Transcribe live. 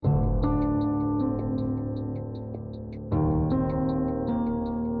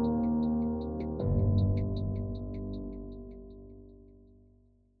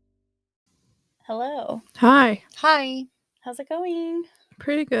Hello. Hi. Hi. How's it going?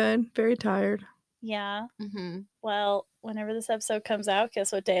 Pretty good. Very tired. Yeah. Mm-hmm. Well, whenever this episode comes out,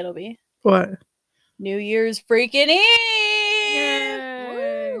 guess what day it'll be? What? New Year's freaking Eve!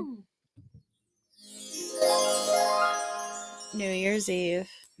 Yay! Woo! New Year's Eve.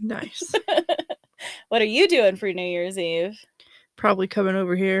 Nice. What are you doing for New Year's Eve? Probably coming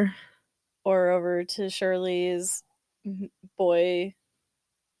over here. Or over to Shirley's boy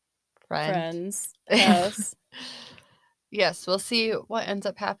friend's house? Yes, we'll see what ends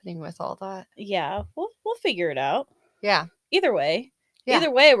up happening with all that. Yeah, we'll figure it out. Yeah. Either way. Yeah.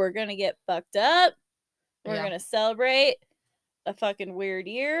 Either way, we're gonna get fucked up. We're Yeah. gonna celebrate a fucking weird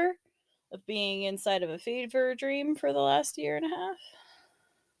year of being inside of a fever dream for the last year and a half.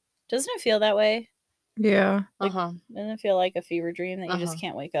 Doesn't it feel that way? Yeah. Like, Uh-huh. doesn't it feel like a fever dream that you just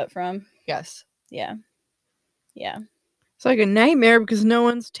can't wake up from? Yes. Yeah. Yeah. It's like a nightmare because no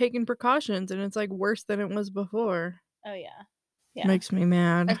one's taking precautions and it's like worse than it was before. Oh, yeah. Yeah. Makes me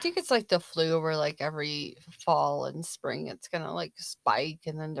mad. I think it's like the flu where like every fall and spring it's going to like spike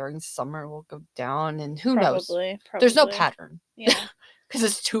and then during summer will go down and who knows? Probably. There's no pattern. Yeah. Because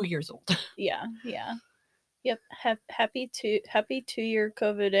it's 2 years old. Yeah. Yeah. Yep. Happy 2-year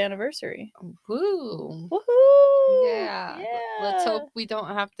COVID anniversary. Woo. Woohoo! Yeah. Let's hope we don't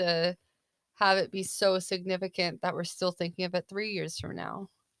have to have it be so significant that we're still thinking of it 3 years from now.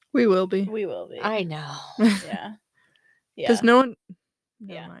 We will be. We will be. I know. Yeah. Yeah. Because no one.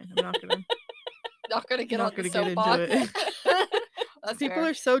 Yeah. Never mind. I'm not gonna. Not gonna get Not on the gonna get into soapbox. it. That's People fair.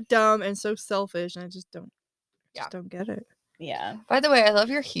 are so dumb and so selfish, and I just don't. Yeah. Don't get it. Yeah. By the way, I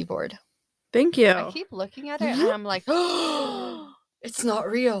love your keyboard. Thank you. I keep looking at it and I'm like, oh, it's not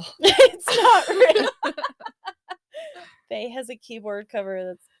real. It's not real. Faye has a keyboard cover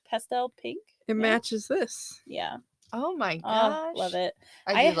that's pastel pink. It matches this. Yeah. Oh my gosh. Oh, love it.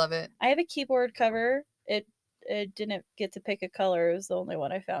 I do love it. I have a keyboard cover. It didn't get to pick a color. It was the only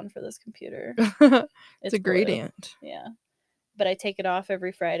one I found for this computer. It's a blue. gradient. Yeah. But I take it off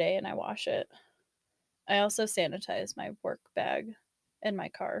every Friday and I wash it. I also sanitize my work bag and my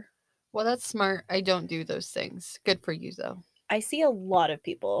car. Well, that's smart. I don't do those things. Good for you, though. I see a lot of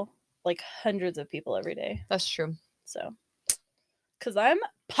people, like hundreds of people every day. That's true. So, because I'm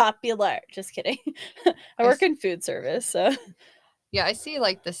popular. Just kidding. I work in food service, so. Yeah, I see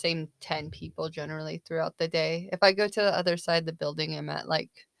like the same 10 people generally throughout the day. If I go to the other side of the building, I'm at like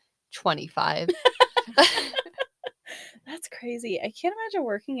 25. That's crazy. I can't imagine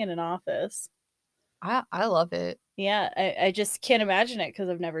working in an office. I love it. Yeah, I just can't imagine it because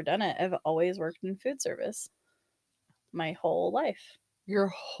I've never done it. I've always worked in food service my whole life. Your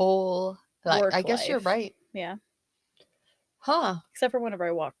whole life. I guess you're right. Yeah. Huh. Except for whenever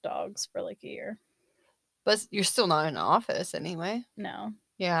I walked dogs for like a year. But you're still not in an office anyway. No.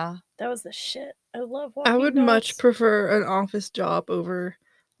 Yeah. That was the shit. I love walking I would dogs. much prefer an office job over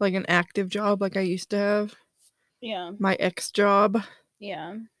like an active job like I used to have. Yeah. My ex job.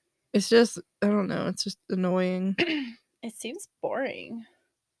 Yeah. It's just, I don't know, it's just annoying. It seems boring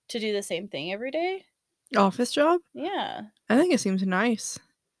to do the same thing every day. Office job? Yeah. I think it seems nice.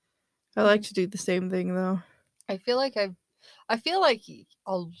 I like to do the same thing though. I feel like a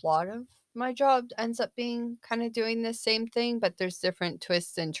lot of my job ends up being kind of doing the same thing, but there's different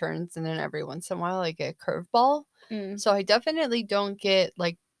twists and turns, and then every once in a while I get a curveball. So I definitely don't get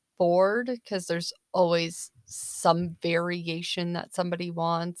like bored because there's always some variation that somebody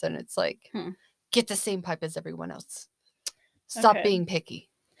wants, and it's like get the same pipe as everyone else. Stop being picky.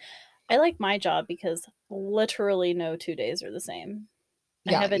 I like my job because literally no 2 days are the same.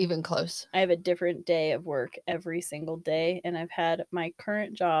 Yeah, even close. I have a different day of work every single day, and I've had my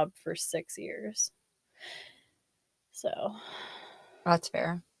current job for 6 years. So. That's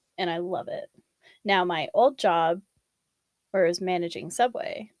fair. And I love it. Now, my old job, where I was managing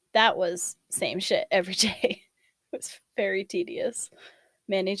Subway, that was same shit every day. It was very tedious.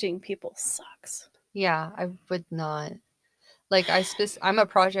 Managing people sucks. Yeah, I would not. Like, I'm a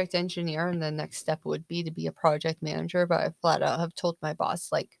project engineer, and the next step would be to be a project manager, but I flat out have told my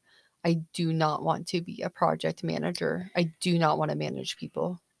boss, like, I do not want to be a project manager. I do not want to manage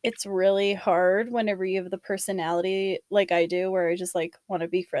people. It's really hard whenever you have the personality like I do, where I just, like, want to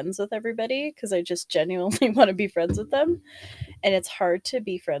be friends with everybody, because I just genuinely want to be friends with them. And it's hard to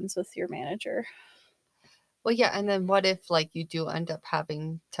be friends with your manager. Well, yeah, and then what if, like, you do end up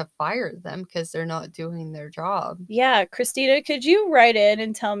having to fire them because they're not doing their job? Yeah, Christina, could you write in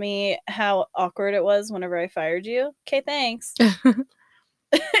and tell me how awkward it was whenever I fired you? Okay, thanks.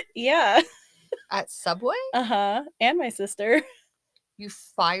 Yeah. At Subway? Uh-huh. And my sister. You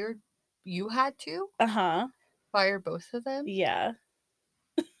had to? Uh-huh. Fire both of them? Yeah.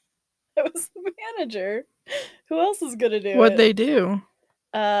 I was the manager. Who else is gonna do What'd it? they do?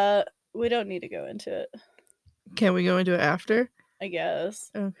 We don't need to go into it, Can we go into it after? I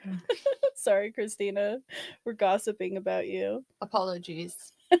guess. Okay. Sorry, Christina. We're gossiping about you.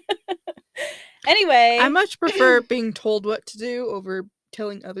 Apologies. Anyway. I much prefer being told what to do over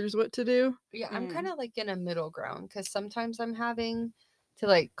telling others what to do. Yeah, I'm Mm. kind of like in a middle ground because sometimes I'm having to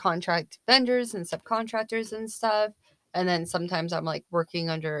like contract vendors and subcontractors and stuff. And then sometimes I'm like working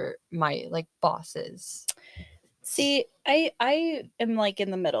under my like bosses. See, I am like in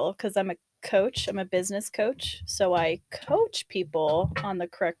the middle because I'm a coach. I'm a business coach, so I coach people on the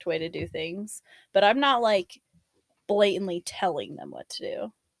correct way to do things. But I'm not like blatantly telling them what to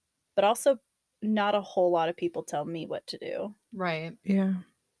do. But also, not a whole lot of people tell me what to do, Right. Yeah.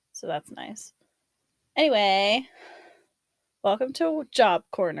 so that's nice. Anyway, welcome to Job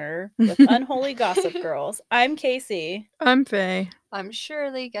Corner with Unholy Gossip Girls. I'm Casey. I'm Faye. I'm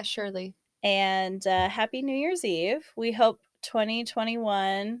Shirley. Guess Shirley. And happy New Year's Eve. We hope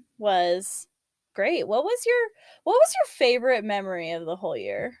 2021 was great. What was your favorite memory of the whole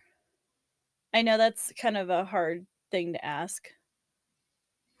year? I know that's kind of a hard thing to ask.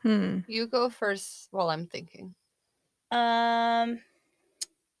 You go first while I'm thinking. I'm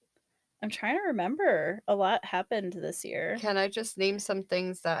trying to remember. A lot happened this year. Can I just name some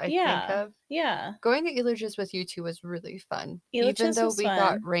things that I think Yeah. of? Yeah. Going to Elages with you two was really fun. Even Elages though was we fun.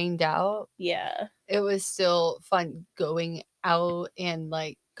 got rained out, Yeah. it was still fun going out and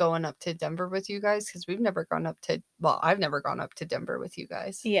like going up to Denver with you guys because I've never gone up to Denver with you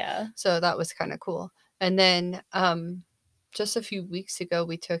guys. Yeah. So that was kind of cool. And then just a few weeks ago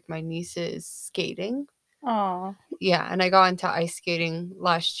we took my nieces skating. Aw. Yeah, and I got into ice skating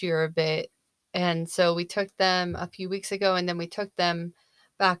last year a bit. And so we took them a few weeks ago and then we took them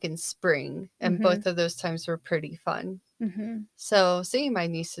back in spring. And both of those times were pretty fun. So seeing my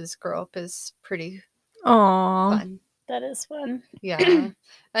nieces grow up is pretty fun. That is fun. Yeah.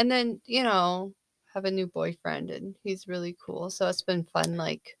 And then, have a new boyfriend and he's really cool. So it's been fun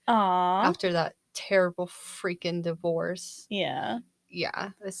like Aw. after that terrible freaking divorce. Yeah. Yeah,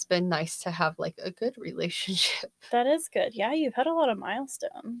 it's been nice to have like a good relationship. That is good. Yeah, you've had a lot of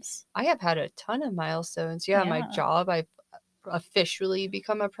milestones. I have had a ton of milestones. Yeah, my job, I've officially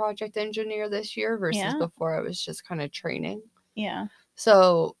become a project engineer this year versus before I was just kind of training. Yeah.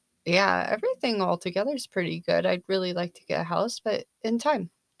 So, yeah, everything altogether is pretty good. I'd really like to get a house, but in time.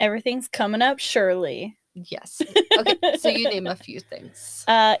 Everything's coming up, Shirley. Yes. Okay, so you name a few things.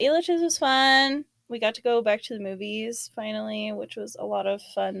 Elages was fun. We got to go back to the movies finally, which was a lot of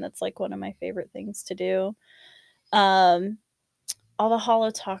fun. That's like one of my favorite things to do. All the holo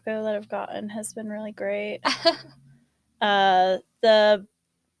taco that I've gotten has been really great. The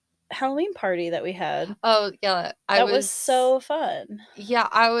Halloween party that we had. Oh, yeah. That was so fun. Yeah,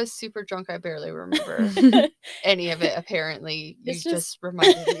 I was super drunk. I barely remember any of it, apparently. You just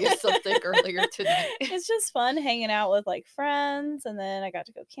reminded me of something earlier tonight. It's just fun hanging out with like friends, and then I got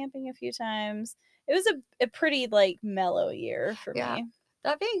to go camping a few times. It was a pretty like mellow year for me.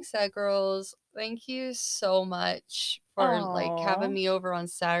 That being said, girls, thank you so much for like having me over on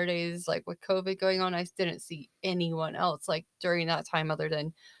Saturdays. Like with COVID going on, I didn't see anyone else like during that time other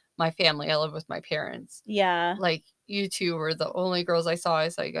than my family. I live with my parents. Yeah. Like you two were the only girls I saw. I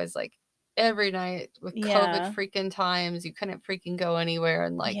saw you guys like every night with COVID freaking times. You couldn't freaking go anywhere.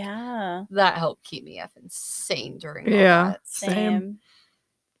 And like that helped keep me effing sane during all that. Same.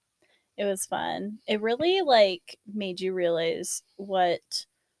 It was fun. It really like made you realize what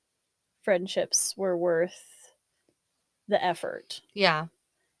friendships were worth the effort. Yeah.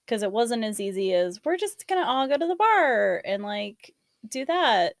 Because it wasn't as easy as we're just gonna all go to the bar and like do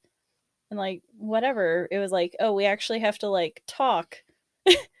that and like whatever. It was like, oh, we actually have to like talk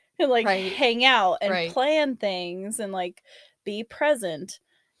and like hang out and plan things and like be present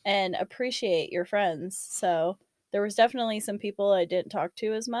and appreciate your friends. So there was definitely some people I didn't talk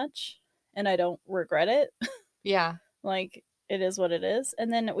to as much, and I don't regret it. Yeah. Like it is what it is.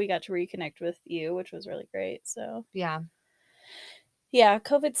 And then we got to reconnect with you, which was really great. So yeah,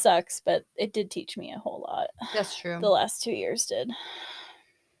 COVID sucks, but it did teach me a whole lot. That's true. The last 2 years did.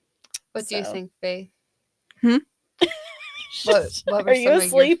 What do you think, Faye? What are you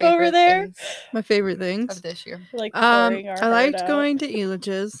asleep over there? My favorite things of this year. Like pouring our I liked heart going out. to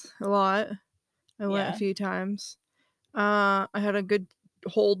Elages a lot. I went a few times. I had a good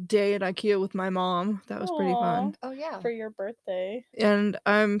whole day at IKEA with my mom. That was pretty fun. Oh yeah. For your birthday. And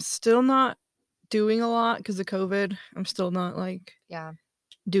I'm still not doing a lot because of COVID. I'm still not like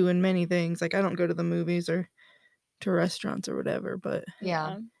doing many things. Like I don't go to the movies or to restaurants or whatever, but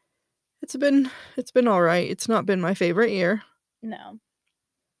yeah. It's been all right. It's not been my favorite year. No.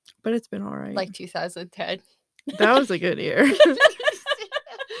 But it's been all right. Like 2010. That was a good year.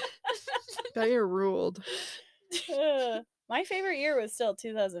 That year ruled. My favorite year was still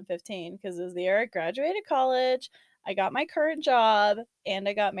 2015 because it was the year I graduated college, I got my current job, and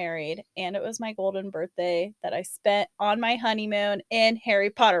I got married. And it was my golden birthday that I spent on my honeymoon in Harry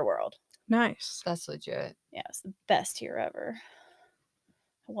Potter World. Nice. That's legit. Yeah, it's the best year ever.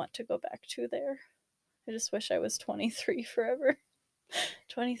 I want to go back to there. I just wish I was 23 forever.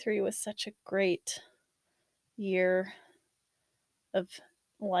 23 was such a great year of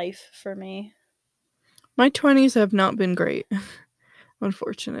life for me. My 20s have not been great,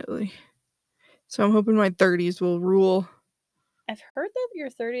 unfortunately. So I'm hoping my 30s will rule. I've heard that your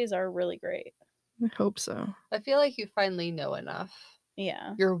 30s are really great. I hope so. I feel like you finally know enough.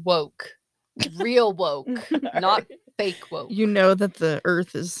 Yeah. You're woke. Real woke. Not fake woke. You know that the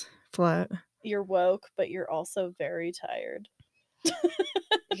earth is flat. You're woke, but you're also very tired.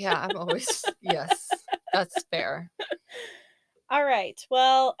 Yeah, I'm always... Yes, that's fair. All right.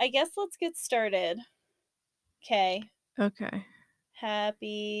 Well, I guess let's get started. Okay. Okay.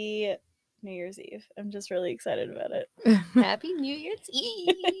 Happy New Year's Eve. I'm just really excited about it. Happy New Year's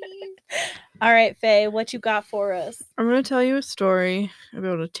Eve. All right, Faye, what you got for us? I'm going to tell you a story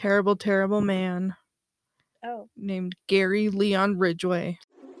about a terrible, terrible man named Gary Leon Ridgway.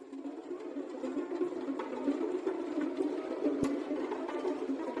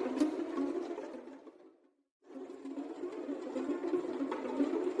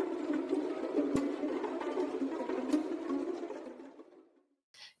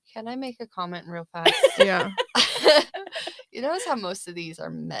 Can I make a comment real fast? Yeah. You notice how most of these are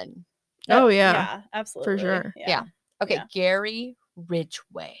men? Oh, yeah. Yeah, absolutely. For sure. Yeah. Okay, Yeah. Gary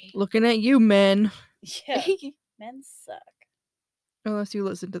Ridgway. Looking at you, men. Yeah. Men suck. Unless you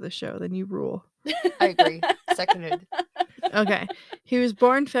listen to the show, then you rule. I agree. Seconded. Okay. He was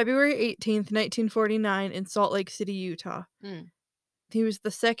born February 18th, 1949 in Salt Lake City, Utah. He was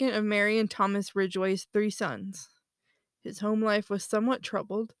the second of Mary and Thomas Ridgway's 3 sons. His home life was somewhat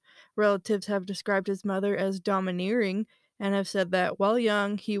troubled. Relatives have described his mother as domineering and have said that while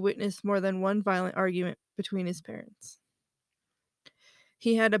young, he witnessed more than one violent argument between his parents.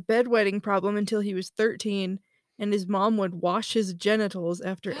 He had a bedwetting problem until he was 13, and his mom would wash his genitals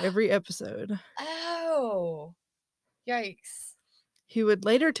after every episode. Oh. Yikes. He would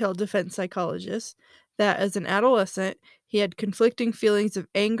later tell defense psychologists that as an adolescent, he had conflicting feelings of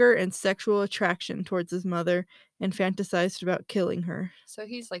anger and sexual attraction towards his mother and fantasized about killing her. So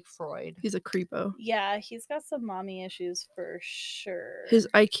he's like Freud. He's a creepo. Yeah, he's got some mommy issues for sure. His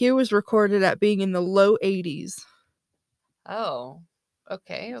IQ was recorded at being in the low 80s. Oh.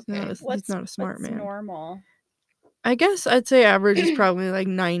 Okay, okay. He's not a smart what's man. Normal? I guess I'd say average is probably like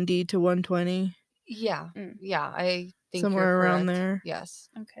 90 to 120. Yeah. Yeah, I think somewhere you're around correct. there. Yes.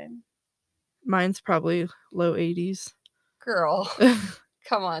 Okay. Mine's probably low 80s. Girl.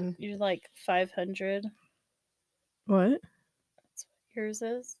 Come on. You're like 500. What? That's what yours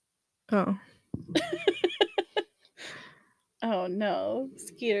is? Oh. Oh no.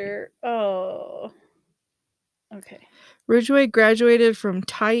 Skeeter. Oh. Okay. Ridgway graduated from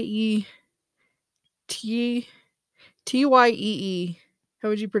Tyee. How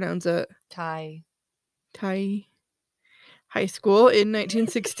would you pronounce it? Ty High School in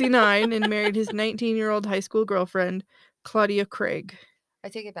 1969 and married his 19-year-old high school girlfriend, Claudia Craig. I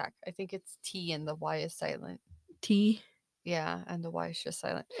take it back. I think it's T and the Y is silent. T? Yeah, and the Y is just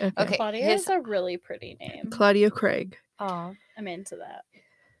silent. Okay. Claudia is a really pretty name. Claudia Craig. Aw. I'm into that.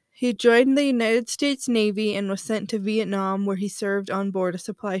 He joined the United States Navy and was sent to Vietnam, where he served on board a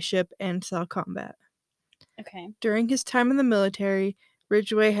supply ship and saw combat. Okay. During his time in the military,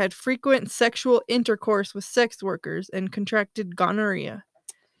 Ridgway had frequent sexual intercourse with sex workers and contracted gonorrhea.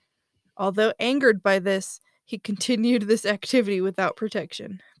 Although angered by this, he continued this activity without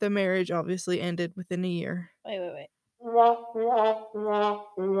protection. The marriage obviously ended within a year. Wait.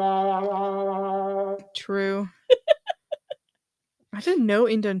 True. I did no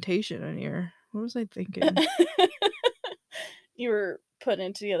indentation in here. What was I thinking? You were putting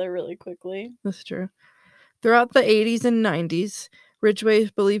it together really quickly. That's true. Throughout the 80s and 90s, Ridgway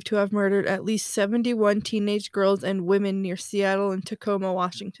is believed to have murdered at least 71 teenage girls and women near Seattle and Tacoma,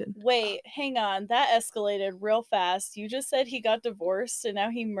 Washington. Wait, hang on. That escalated real fast. You just said he got divorced and now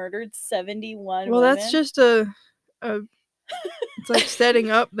he murdered 71 Well, women? that's just it's like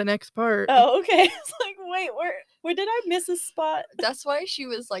setting up the next part. Oh, okay. It's like, wait, where did I miss a spot? That's why she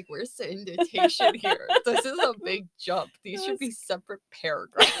was like, where's the indentation here? This is a big jump. These should be separate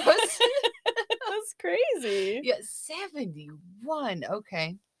paragraphs. That's crazy. Yeah, 71.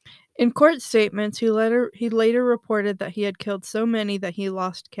 Okay. In court statements, he later reported that he had killed so many that he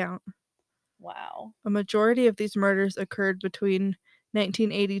lost count. Wow. A majority of these murders occurred between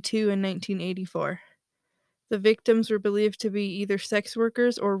 1982 and 1984. The victims were believed to be either sex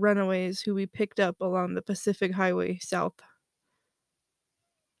workers or runaways who we picked up along the Pacific Highway south.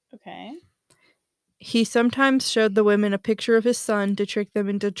 Okay. He sometimes showed the women a picture of his son to trick them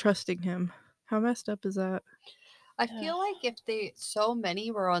into trusting him. How messed up is that? I feel like if so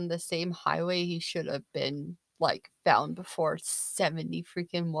many were on the same highway, he should have been like found before 70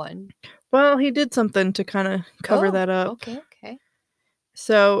 freaking one. Well, he did something to kind of cover that up. Okay.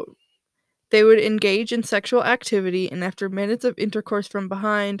 So they would engage in sexual activity, and after minutes of intercourse from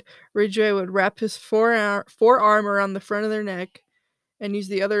behind, Ridgway would wrap his forearm around the front of their neck and use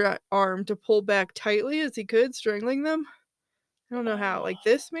the other arm to pull back tightly as he could, strangling them. I don't know how. Like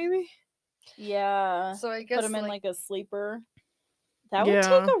this, maybe? Yeah. So I guess put him in like a sleeper. That would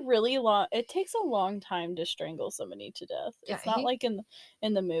take a really long. It takes a long time to strangle somebody to death. Yeah, it's not like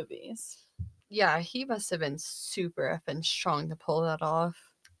in the movies. Yeah, he must have been super effing strong to pull that off.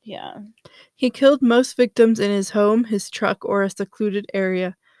 Yeah. He killed most victims in his home, his truck, or a secluded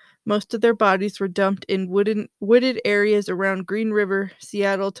area. Most of their bodies were dumped in wooded areas around Green River,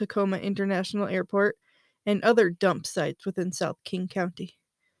 Seattle Tacoma International Airport, and other dump sites within South King County.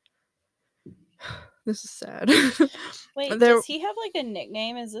 This is sad. Wait, does he have like a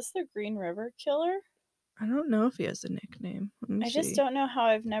nickname? Is this the Green River Killer? I don't know if he has a nickname. I just don't know how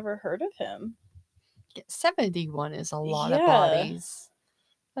I've never heard of him. 71 is a lot of bodies.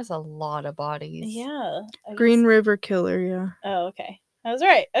 That's a lot of bodies. Yeah. Green River Killer, yeah. Oh, okay. I was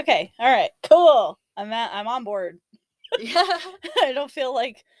right. Okay. All right. Cool. I'm on board. Yeah. I don't feel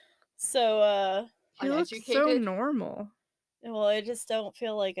like so he looks so normal. Well, I just don't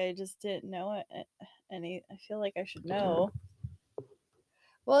feel like I just didn't know it. I feel like I should know.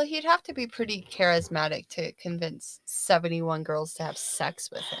 Well, he'd have to be pretty charismatic to convince 71 girls to have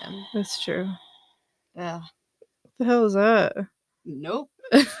sex with him. That's true. Yeah. What the hell is that? Nope.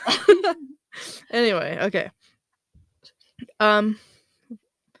 Anyway, okay.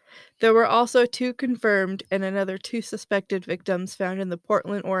 There were also 2 confirmed and another 2 suspected victims found in the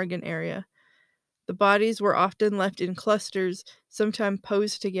Portland, Oregon area. The bodies were often left in clusters, sometimes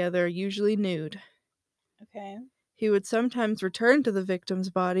posed together, usually nude. Okay. He would sometimes return to the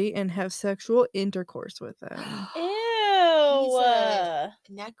victim's body and have sexual intercourse with them. Ew! He's a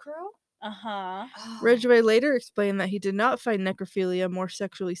necro? Uh-huh. Ridgway later explained that he did not find necrophilia more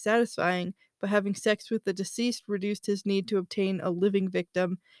sexually satisfying, but having sex with the deceased reduced his need to obtain a living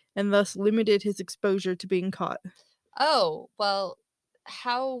victim and thus limited his exposure to being caught. Oh, well,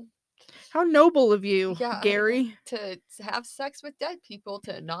 how noble of you, Gary. To have sex with dead people,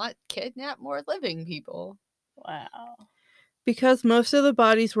 to not kidnap more living people. Wow. Because most of the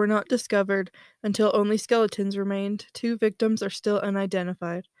bodies were not discovered until only skeletons remained, 2 victims are still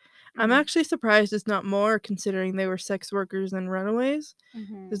unidentified. I'm actually surprised it's not more, considering they were sex workers and runaways.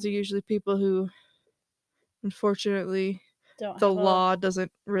 Because they're usually people who, unfortunately, the law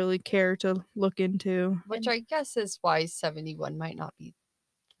doesn't really care to look into. Which I guess is why 71 might not be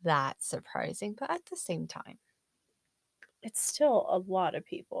that surprising, but at the same time, it's still a lot of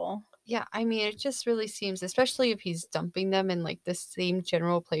people. Yeah, I mean, it just really seems, especially if he's dumping them in like the same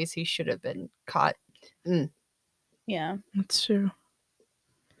general place he should have been caught. Yeah, that's true.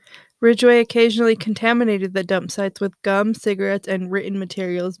 Ridgway occasionally contaminated the dump sites with gum, cigarettes, and written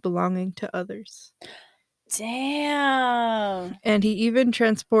materials belonging to others. Damn. And he even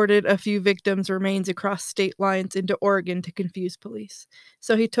transported a few victims' remains across state lines into Oregon to confuse police.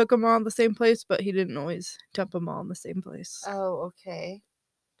 So he took them all in the same place, but he didn't always dump them all in the same place. Oh, okay.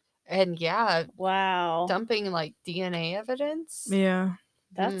 And yeah. Wow. Dumping like DNA evidence? Yeah.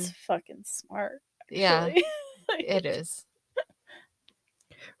 That's fucking smart. Actually. Yeah, it is.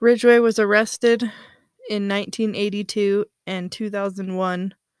 Ridgway was arrested in 1982 and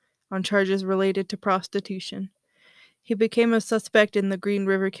 2001 on charges related to prostitution. He became a suspect in the Green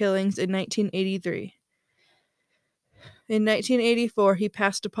River killings in 1983. In 1984, he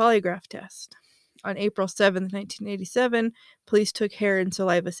passed a polygraph test. On April 7th, 1987, police took hair and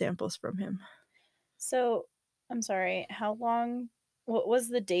saliva samples from him. So, I'm sorry, how long, what was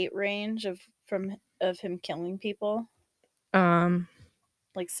the date range of him killing people?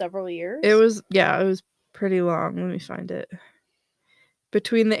 Like several years? It was pretty long. Let me find it.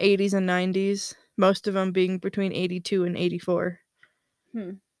 Between the 80s and 90s, most of them being between 82 and 84.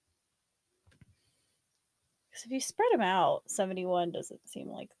 Because if you spread them out, 71 doesn't seem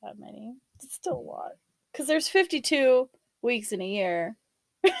like that many. It's still a lot. Because there's 52 weeks in a year.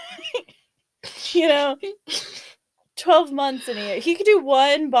 You know? 12 months in a year. He could do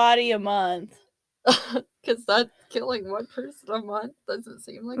one body a month. Because that's killing one person a month doesn't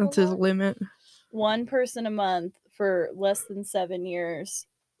seem like That's a his lot. limit. One person a month for less than 7 years.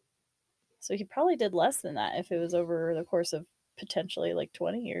 So he probably did less than that if it was over the course of potentially like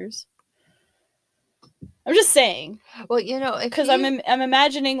 20 years. I'm just saying. Well, you know, because I'm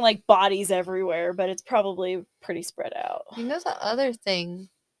imagining like bodies everywhere, but it's probably pretty spread out. You know, the other thing,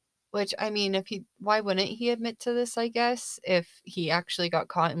 which I mean, why wouldn't he admit to this? I guess if he actually got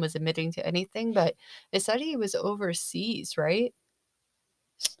caught and was admitting to anything, but it said he was overseas, right?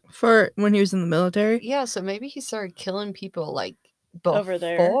 For when he was in the military? Yeah, so maybe he started killing people like before. Over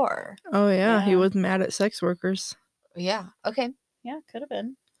there. Oh yeah, he was mad at sex workers. Yeah, okay. Yeah, could have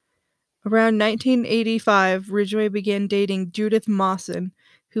been. Around 1985, Ridgway began dating Judith Mawson,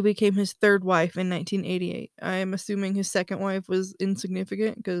 who became his third wife in 1988. I am assuming his second wife was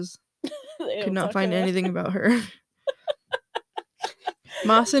insignificant because could not find anything about her.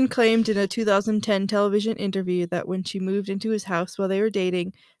 Mawson claimed in a 2010 television interview that when she moved into his house while they were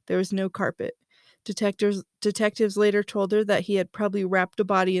dating, there was no carpet. Detectives later told her that he had probably wrapped a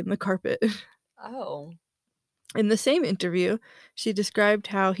body in the carpet. Oh. In the same interview, she described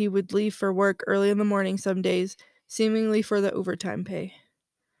how he would leave for work early in the morning some days, seemingly for the overtime pay.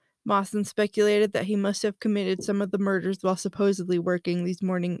 Mawson speculated that he must have committed some of the murders while supposedly working these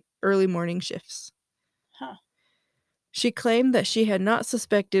early morning shifts. Huh. She claimed that she had not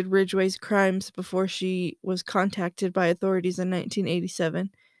suspected Ridgway's crimes before she was contacted by authorities in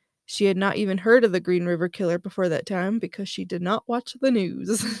 1987. She had not even heard of the Green River Killer before that time because she did not watch the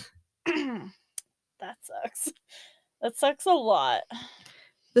news. That sucks. That sucks a lot.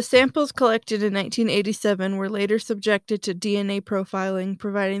 The samples collected in 1987 were later subjected to DNA profiling,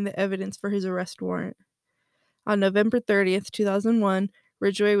 providing the evidence for his arrest warrant. On November 30th, 2001,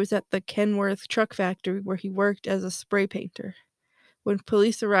 Ridgway was at the Kenworth truck factory where he worked as a spray painter when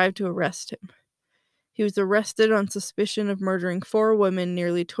police arrived to arrest him. He was arrested on suspicion of murdering 4 women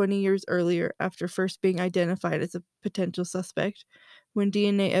nearly 20 years earlier after first being identified as a potential suspect when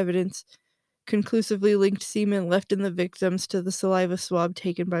DNA evidence conclusively linked semen left in the victims to the saliva swab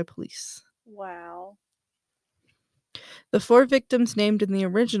taken by police. Wow. The 4 victims named in the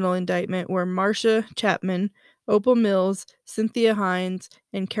original indictment were Marcia Chapman, Opal Mills, Cynthia Hines,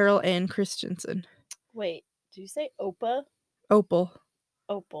 and Carol Ann Christensen. Wait, did you say Opa? Opal.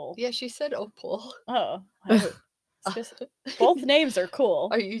 Opal. Yeah, she said Opal. Oh. Both names are cool.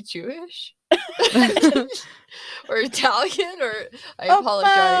 Are you Jewish? Or Italian? Or I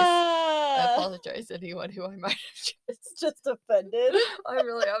apologize to anyone who I might have just offended. I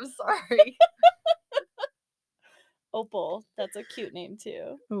really am sorry. Opal. That's a cute name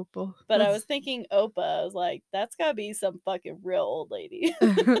too. Opal. But I was thinking Opa. I was like, that's gotta be some fucking real old lady.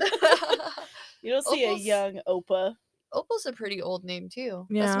 You don't see a young Opa. Opal's a pretty old name too.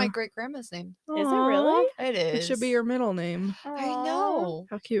 Yeah. That's my great grandma's name. Is it really? It is. It should be your middle name. Aww. I know.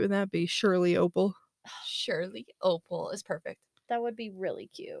 How cute would that be? Shirley Opal. Shirley Opal is perfect. That would be really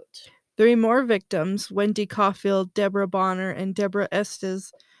cute. 3 more victims, Wendy Caulfield, Deborah Bonner, and Deborah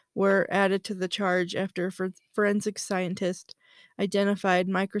Estes, were added to the charge after a forensic scientist identified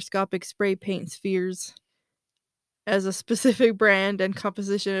microscopic spray paint spheres as a specific brand and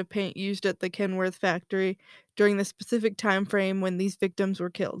composition of paint used at the Kenworth factory during the specific time frame when these victims were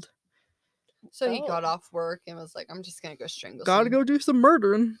killed. So he got off work and was like, I'm just going to go strangle Gotta go do some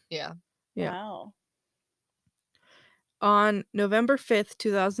murdering. Yeah. Wow. On November 5th,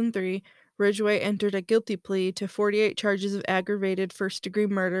 2003, Ridgway entered a guilty plea to 48 charges of aggravated first-degree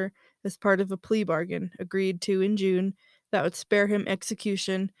murder as part of a plea bargain agreed to in June that would spare him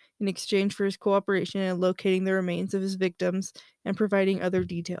execution in exchange for his cooperation in locating the remains of his victims and providing other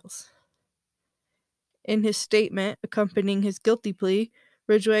details. In his statement accompanying his guilty plea,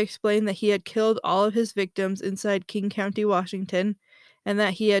 Ridgway explained that he had killed all of his victims inside King County, Washington, and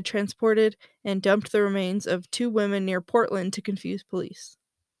that he had transported and dumped the remains of 2 women near Portland to confuse police.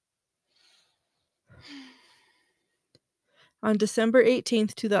 On December 18,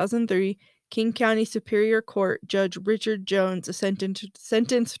 2003, King County Superior Court Judge Richard Jones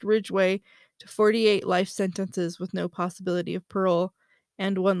sentenced Ridgway to 48 life sentences with no possibility of parole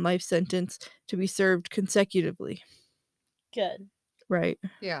and 1 life sentence to be served consecutively. Good. Right.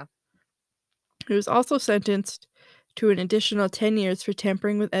 Yeah. He was also sentenced to an additional 10 years for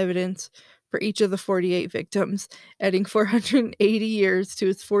tampering with evidence for each of the 48 victims, adding 480 years to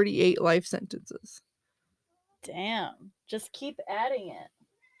his 48 life sentences. Damn. Just keep adding it.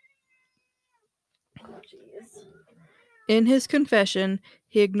 Oh, jeez. In his confession,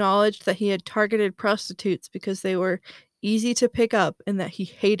 he acknowledged that he had targeted prostitutes because they were easy to pick up and that he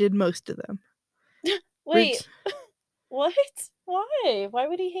hated most of them. Wait. What? Why? Why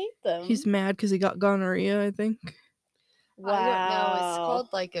would he hate them? He's mad because he got gonorrhea, I think. Wow. I don't know. It's called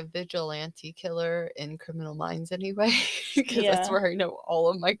like a vigilante killer in Criminal Minds anyway, because that's where I know all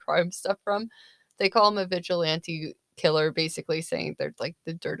of my crime stuff from. They call him a vigilante killer, basically saying they're like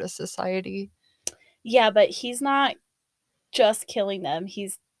the dirt of society. Yeah, but he's not just killing them.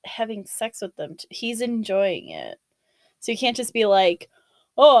 He's having sex with them. He's enjoying it. So you can't just be like,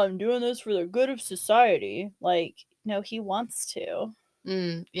 oh, I'm doing this for the good of society. Like, no, he wants to.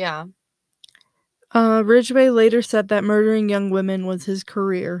 Yeah. Ridgway later said that murdering young women was his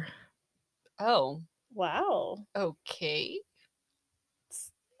career. Oh. Wow. Okay.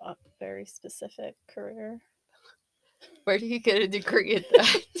 It's a very specific career. Where do you get a degree at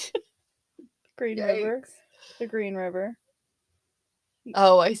that? Green River. The Green River.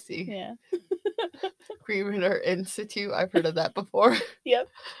 Oh, I see. Yeah. Green River Institute. I've heard of that before. Yep.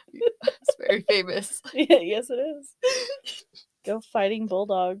 It's very famous. Yeah, yes, it is. Go Fighting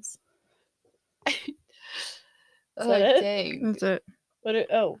Bulldogs. Is that it? Dang. That's it.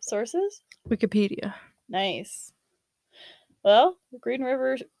 Oh, sources? Wikipedia. Nice. Well, the Green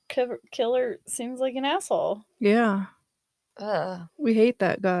River killer seems like an asshole. Yeah. We hate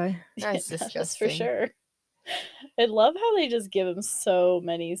that guy. That's disgusting. That's for sure. I love how they just give him so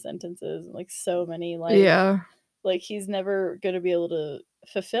many sentences, like so many, like he's never going to be able to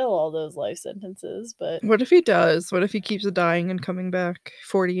fulfill all those life sentences. But what if he does? What if he keeps dying and coming back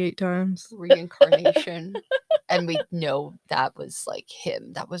 48 times? Reincarnation. And we know that was like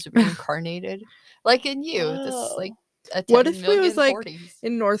him. That was reincarnated. Like in you. This is like a 10 what if million he was like 40s.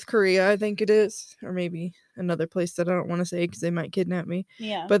 In North Korea, I think it is, or maybe another place that I don't want to say because they might kidnap me.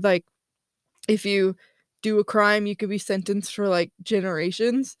 Yeah. But like, if you do a crime, you could be sentenced for like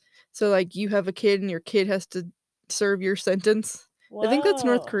generations. So like, you have a kid and your kid has to serve your sentence. Whoa. I think that's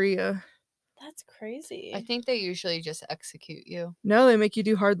North Korea. That's crazy. I think they usually just execute you. No, they make you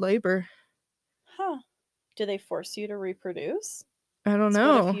do hard labor. Huh. Do they force you to reproduce? I don't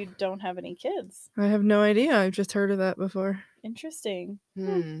know. What if you don't have any kids? I have no idea. I've just heard of that before. Interesting.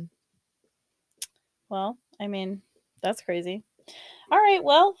 Well, I mean, that's crazy. All right,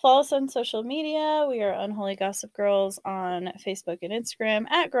 well, follow us on social media. We are Unholy Gossip Girls on Facebook and Instagram,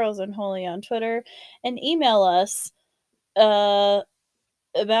 at Girls Unholy on Twitter, and email us about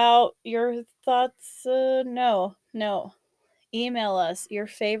your thoughts. No. Email us your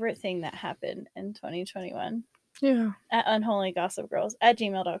favorite thing that happened in 2021. Yeah. At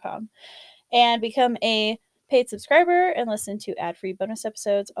unholygossipgirls@gmail.com. And become a paid subscriber and listen to ad-free bonus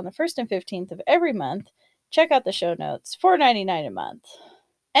episodes on the 1st and 15th of every month. Check out the show notes. $4.99 a month.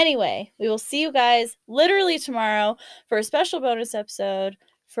 Anyway, we will see you guys literally tomorrow for a special bonus episode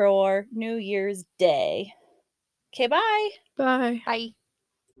for New Year's Day. Okay, bye. Bye. Bye.